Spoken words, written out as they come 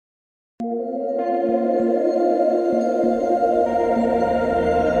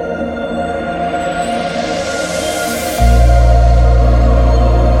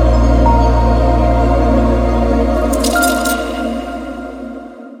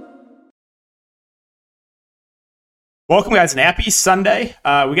Welcome, guys, and happy Sunday.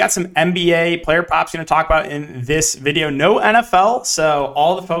 We got some NBA player props going to talk about in this video. No NFL, so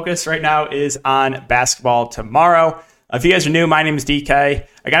all the focus right now is on basketball tomorrow. If you guys are new, my name is DK.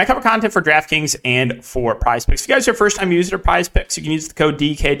 I got to cover content for DraftKings and for Prizepicks. If you guys are first-time user of Prizepicks, you can use the code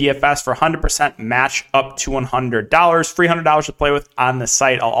DKDFS for 100% match up to $100. $300 to play with on the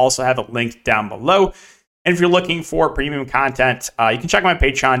site. I'll also have it linked down below. And if you're looking for premium content, you can check my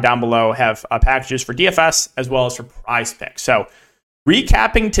Patreon down below. Have packages for DFS as well as for Prizepicks. So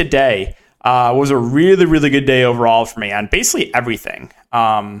recapping today was a really, really good day overall for me on basically everything.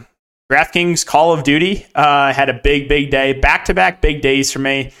 DraftKings Call of Duty had a big day. Back-to-back big days for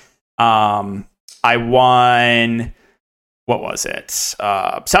me. I won, what was it?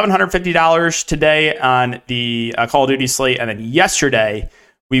 $750 today on the Call of Duty slate. And then yesterday,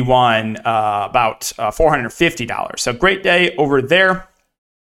 we won about $450. So great day over there.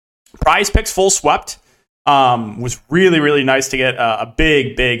 Prizepicks full swept. Was really, really nice to get a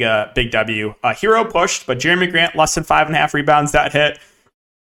big W. Hero pushed, but Jeremy Grant less than 5.5 rebounds. That hit.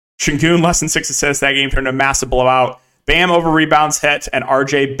 Şengün less than 6 assists. That game turned a massive blowout. Bam over rebounds hit, and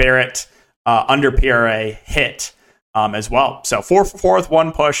RJ Barrett under PRA hit as well. So 4 for 4 with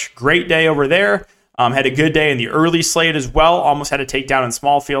 1 push. Great day over there. Had a good day in the early slate as well. Almost had a takedown in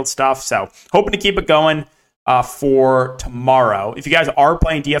small field stuff. So hoping to keep it going for tomorrow. If you guys are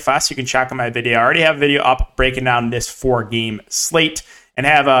playing DFS, you can check on my video. I already have a video up breaking down this 4-game slate and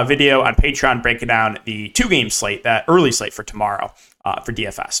have a video on Patreon breaking down the 2-game slate, that early slate for tomorrow for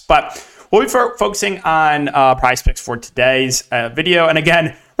DFS. But we'll be focusing on Prizepicks for today's video. And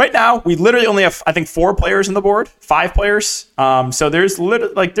again, right now, we literally only have, I think, 4 players on the board, 5 players. So there's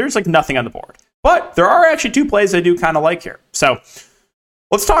nothing on the board. But there are actually 2 plays I do kind of like here. So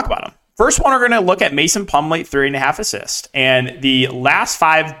let's talk about them. First one, we're going to look at Mason Plumlee, 3.5 assists. And the last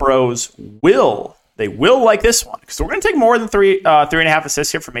 5 bros will like this one. So we're going to take more than 3.5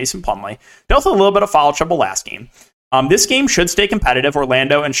 assists here for Mason Plumlee. Dealt with a little bit of foul trouble last game. This game should stay competitive.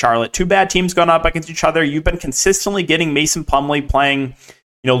 Orlando and Charlotte, 2 bad teams going up against each other. You've been consistently getting Mason Plumlee playing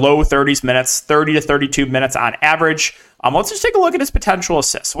low 30s minutes, 30 to 32 minutes on average. Let's just take a look at his potential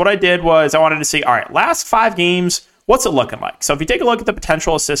assists. What I did was I wanted to see, all right, last 5 games, what's it looking like? So if you take a look at the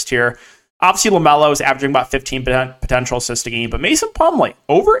potential assist here, obviously LaMelo is averaging about 15 potential assists a game, but Mason Plumlee,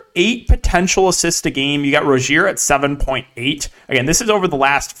 over 8 potential assists a game. You got Rozier at 7.8. Again, this is over the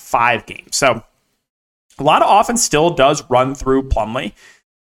last 5 games. So a lot of offense still does run through Plumlee.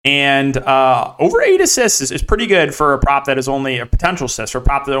 And over 8 assists is pretty good for a prop that is only a potential assist, for a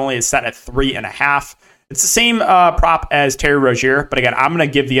prop that only is set at 3.5. It's the same prop as Terry Rozier, but again, I'm going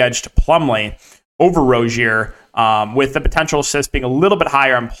to give the edge to Plumlee over Rozier, with the potential assist being a little bit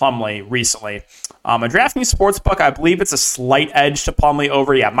higher on Plumlee recently. A DraftKings Sportsbook, I believe it's a slight edge to Plumlee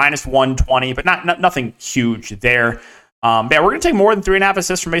over, minus 120, but nothing huge there. We're going to take more than 3.5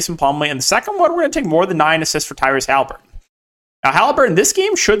 assists from Mason Plumlee, and the second one, we're going to take more than 9 assists for Tyrese Haliburton. Now, Haliburton, this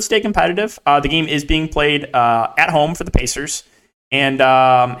game should stay competitive. The game is being played at home for the Pacers. And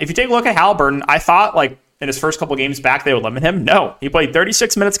if you take a look at Haliburton, I thought, in his first couple games back, they would limit him. No, he played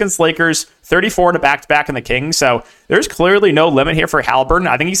 36 minutes against the Lakers, 34 to back-to-back in the Kings. So there's clearly no limit here for Haliburton.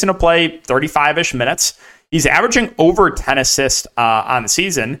 I think he's going to play 35-ish minutes. He's averaging over 10 assists on the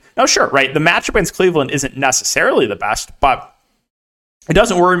season. Now, sure, right, the matchup against Cleveland isn't necessarily the best, but it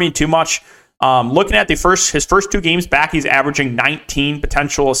doesn't worry me too much. Looking at his first 2 games back, he's averaging 19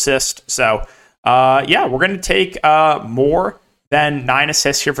 potential assists. So, we're going to take more than 9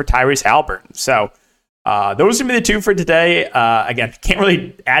 assists here for Tyrese Haliburton. So, those are going to be the 2 for today. Again, can't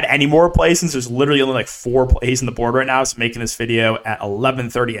really add any more plays since there's literally only 4 plays on the board right now. So, making this video at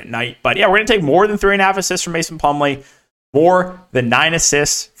 11:30 at night. But we're going to take more than 3.5 assists from Mason Plumlee, more than 9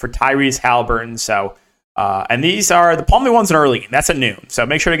 assists for Tyrese Haliburton. So, and these are the Plumlee ones in early game. That's at noon. So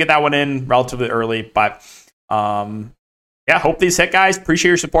make sure to get that one in relatively early. But hope these hit, guys. Appreciate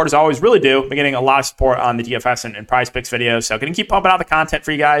your support as always. Really do. Been getting a lot of support on the DFS and Prizepicks videos. So going to keep pumping out the content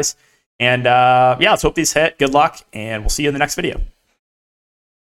for you guys. And let's hope these hit. Good luck. And we'll see you in the next video.